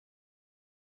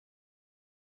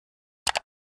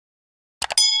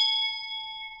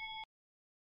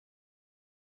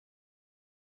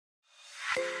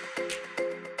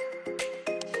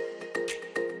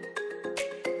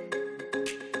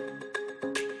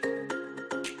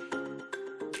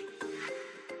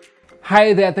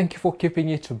Hi there, thank you for keeping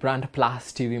it to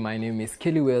BrandPlus TV. My name is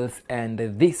KellyWeils and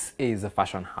this is a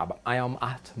Fashion Hub. I am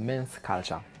at Men's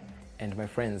Culture. And my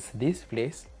friends, this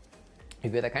place,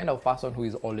 if you're the kind of person who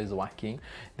is always working,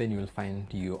 then you will find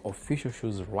your official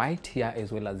shoes right here,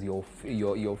 as well as your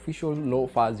official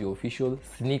loafers, your official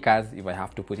sneakers, if I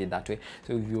have to put it that way.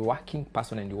 So if you're a working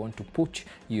person and you want to put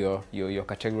your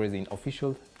categories in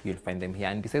official, you'll find them here.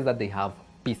 And besides that, they have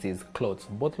pieces, clothes,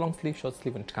 both long sleeve, short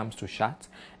sleeve when it comes to shirts,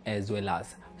 as well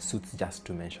as suits, just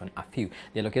to mention a few.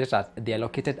 They are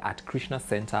located at Krishna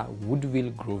Center, Woodville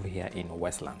Grove here in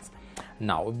Westlands.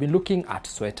 Now we'll be looking at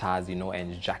sweaters,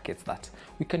 and jackets that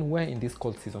we can wear in this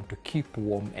cold season to keep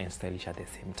warm and stylish at the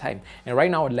same time. And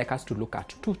right now I'd like us to look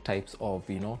at two types of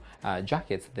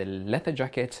jackets: the leather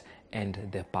jacket and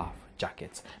the puff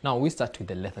jackets. Now we start with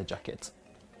the leather jackets.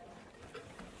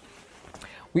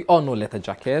 We all know leather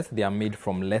jackets. They are made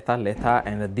from leather,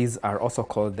 and these are also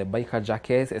called the biker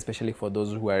jackets, especially for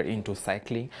those who are into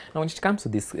cycling. Now, when it comes to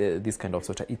this kind of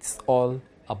sweater, it's all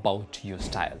about your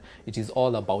style. It is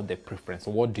all about the preference.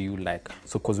 What do you like?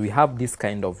 So, because we have this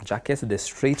kind of jackets, the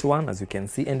straight one, as you can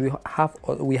see, and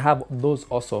we have those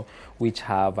also which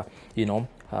have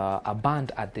a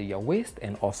band at your waist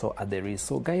and also at the wrist.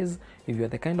 So, guys, if you're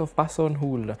the kind of person who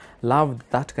will love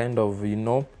that kind of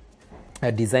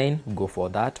a design, go for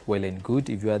that, well and good.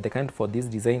 If you are the kind for this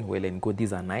design, well and good.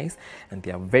 These are nice, and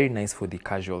they are very nice for the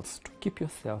casuals to keep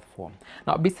yourself warm.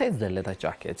 Now, besides the leather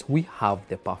jackets, we have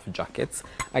the puff jackets.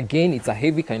 Again, it's a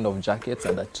heavy kind of jacket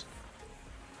that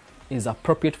is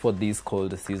appropriate for this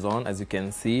cold season. As you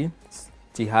can see,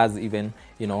 it has even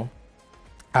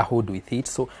a hood with it.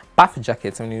 So puff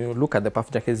jackets, when you look at the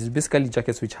puff jackets, it's basically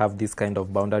jackets which have this kind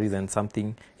of boundaries and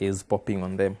something is popping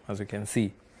on them, as you can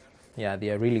see. Yeah, they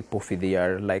are really puffy. They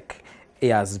are like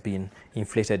air has been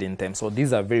inflated in them. So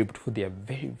these are very beautiful. They are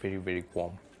very, very, very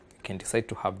warm. You can decide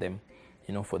to have them,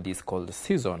 for this cold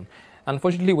season.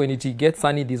 Unfortunately, when it gets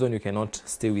sunny, this one you cannot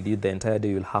stay with it the entire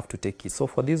day. You'll have to take it. So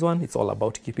for this one, it's all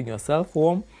about keeping yourself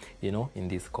warm, in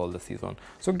this cold season.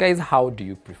 So guys, how do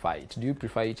you prefer it? Do you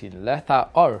prefer it in leather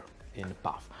or in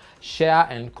puff? Share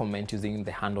and comment using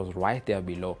the handles right there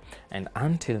below. And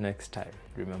until next time,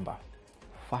 remember,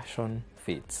 fashion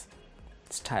fits.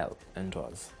 Style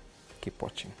endures. Keep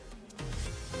watching.